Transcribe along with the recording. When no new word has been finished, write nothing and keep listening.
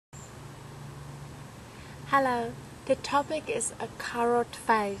Hello, the topic is a carrot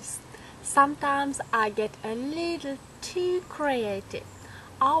face. Sometimes I get a little too creative.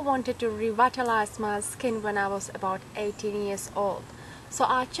 I wanted to revitalize my skin when I was about 18 years old. So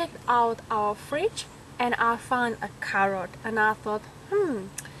I checked out our fridge and I found a carrot and I thought,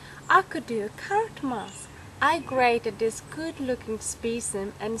 I could do a carrot mask. I grated this good looking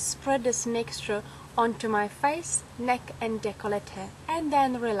specimen and spread this mixture onto my face, neck and décolleté and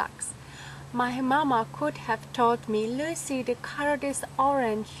then relax. My mama could have told me, Lucy, the carrot is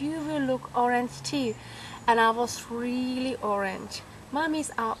orange, you will look orange too. And I was really orange.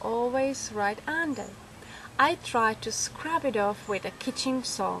 Mummies are always right, aren't they? I tried to scrub it off with a kitchen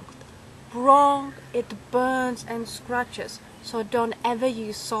salt. Wrong, it burns and scratches, so don't ever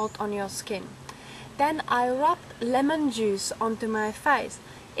use salt on your skin. Then I rubbed lemon juice onto my face.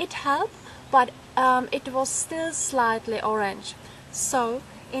 It helped, but it was still slightly orange. So,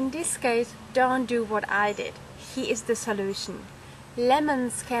 in this case, don't do what I did. Here is the solution.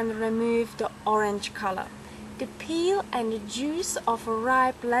 Lemons can remove the orange color. The peel and the juice of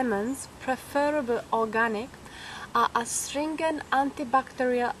ripe lemons, preferably organic, are astringent,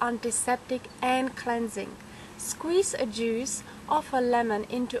 antibacterial, antiseptic, and cleansing. Squeeze a juice of a lemon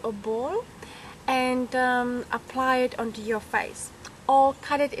into a bowl and apply it onto your face. Or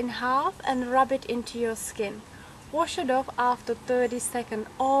cut it in half and rub it into your skin. Wash it off after 30 seconds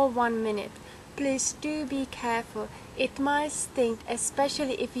or 1 minute. Please do be careful. It might sting,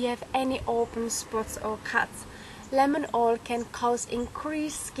 especially if you have any open spots or cuts. Lemon oil can cause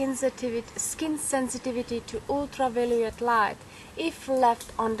increased skin sensitivity to ultraviolet light if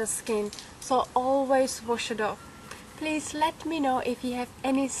left on the skin, so always wash it off. Please let me know if you have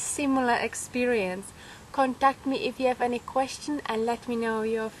any similar experience. Contact me if you have any question and let me know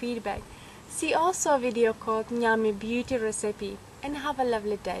your feedback. See also a video called Yummy Beauty Recipe and have a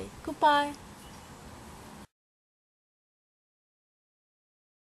lovely day. Goodbye.